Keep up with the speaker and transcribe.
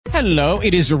Hello,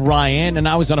 it is Ryan, and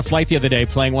I was on a flight the other day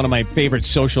playing one of my favorite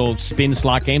social spin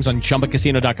slot games on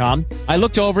ChumbaCasino.com. I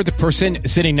looked over at the person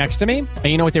sitting next to me, and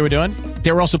you know what they were doing?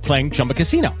 They were also playing Chumba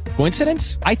Casino.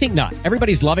 Coincidence? I think not.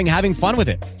 Everybody's loving having fun with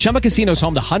it. Chumba Casino is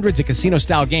home to hundreds of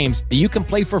casino-style games that you can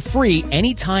play for free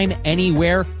anytime,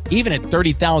 anywhere, even at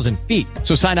 30,000 feet.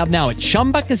 So sign up now at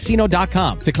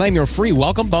ChumbaCasino.com to claim your free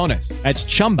welcome bonus. That's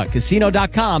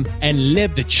ChumbaCasino.com and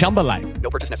live the Chumba life. No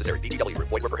purchase necessary. VGW.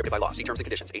 Void where prohibited by law. See terms and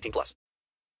conditions. 18+.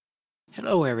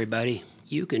 Hello, everybody.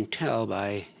 You can tell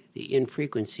by the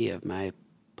infrequency of my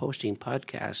posting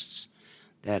podcasts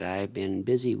that I've been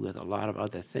busy with a lot of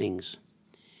other things.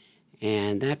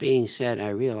 And that being said, I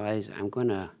realize I'm going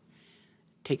to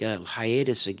take a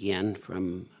hiatus again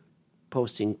from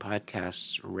posting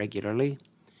podcasts regularly.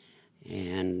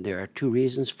 And there are two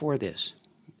reasons for this.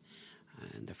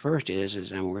 The first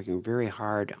is I'm working very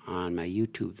hard on my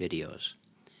YouTube videos.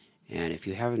 And if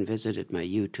you haven't visited my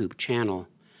YouTube channel,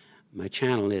 my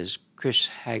channel is Chris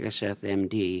Haggiseth,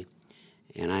 MD,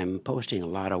 and I'm posting a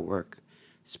lot of work,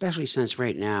 especially since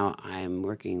right now I'm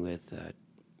working with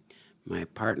my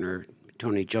partner,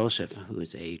 Tony Joseph, who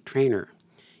is a trainer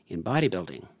in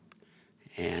bodybuilding.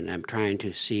 And I'm trying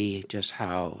to see just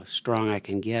how strong I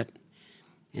can get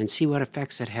and see what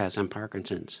effects it has on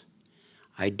Parkinson's.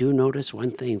 I do notice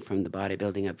one thing from the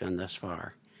bodybuilding I've done thus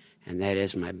far, and that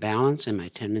is my balance and my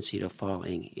tendency to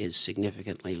falling is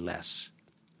significantly less.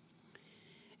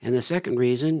 And the second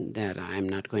reason that I'm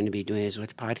not going to be doing as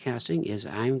much podcasting is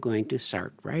I'm going to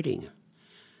start writing.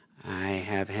 I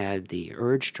have had the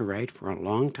urge to write for a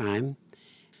long time,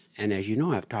 and as you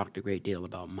know, I've talked a great deal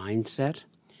about mindset,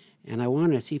 and I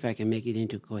want to see if I can make it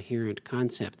into a coherent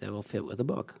concept that will fit with a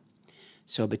book.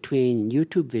 So between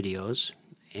YouTube videos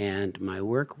and my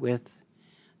work with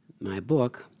my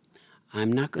book,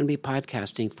 I'm not going to be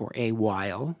podcasting for a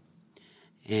while,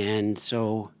 and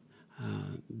so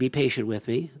be patient with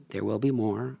me. There will be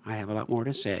more. I have a lot more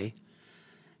to say,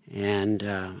 and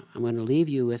I'm going to leave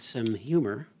you with some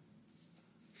humor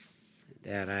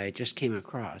that I just came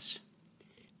across.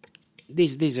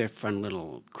 These are fun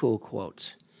little cool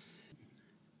quotes.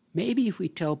 Maybe if we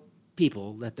tell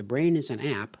people that the brain is an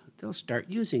app, they'll start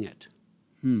using it.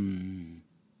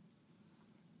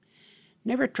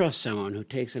 Never trust someone who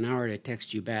takes an hour to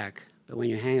text you back, but when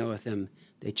you hang out with them,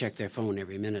 they check their phone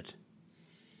every minute.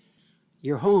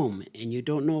 You're home and you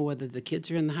don't know whether the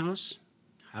kids are in the house?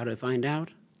 How to find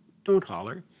out? Don't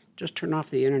holler. Just turn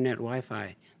off the internet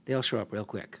Wi-Fi. They'll show up real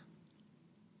quick.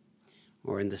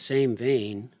 Or in the same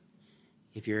vein,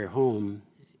 if you're at home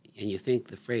and you think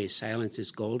the phrase silence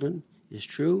is golden is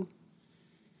true,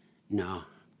 no.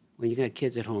 When you got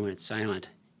kids at home and it's silent,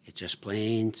 it's just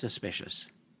plain suspicious.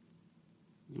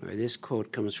 Or this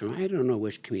quote comes from, I don't know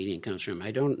which comedian it comes from.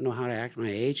 I don't know how to act my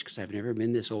age because I've never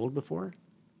been this old before.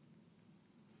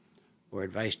 Or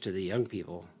advice to the young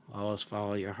people, always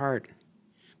follow your heart,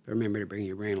 but remember to bring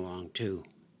your brain along too.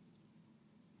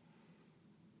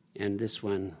 And this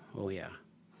one, oh yeah.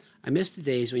 I miss the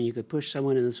days when you could push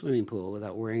someone in the swimming pool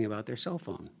without worrying about their cell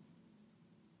phone.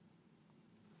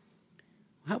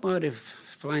 How about if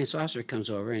flying saucer comes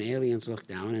over and aliens look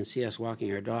down and see us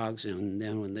walking our dogs, and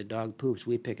then when the dog poops,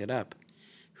 we pick it up?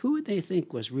 Who would they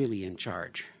think was really in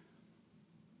charge?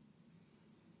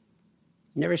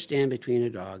 Never stand between a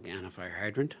dog and a fire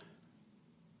hydrant.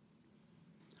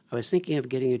 I was thinking of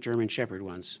getting a German Shepherd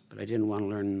once, but I didn't want to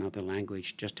learn another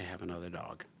language just to have another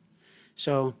dog.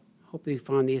 So, hope you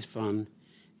found these fun,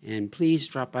 and please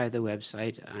drop by the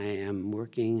website. I am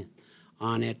working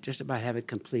on it, just about have it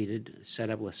completed, set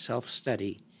up with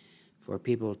self-study for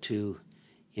people to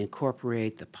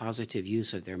incorporate the positive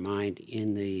use of their mind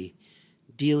in the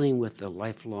dealing with the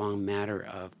lifelong matter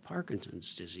of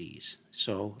Parkinson's disease.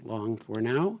 So long for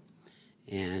now,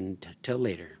 and till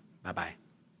later. Bye-bye.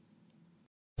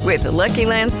 With the Lucky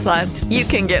Land Slots, you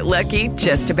can get lucky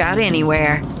just about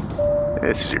anywhere.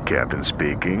 This is your captain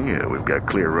speaking. We've got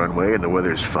clear runway and the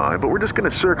weather's fine, but we're just going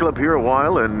to circle up here a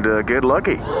while and get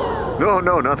lucky.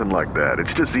 No, nothing like that.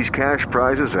 It's just these cash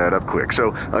prizes add up quick.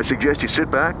 So I suggest you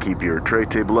sit back, keep your tray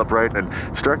table upright, and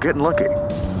start getting lucky.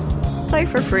 Play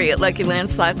for free at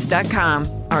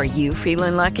LuckyLandSlots.com. Are you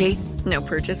feeling lucky? No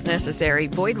purchase necessary.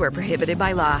 Void where prohibited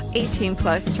by law.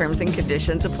 18+ terms and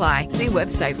conditions apply. See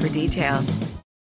website for details.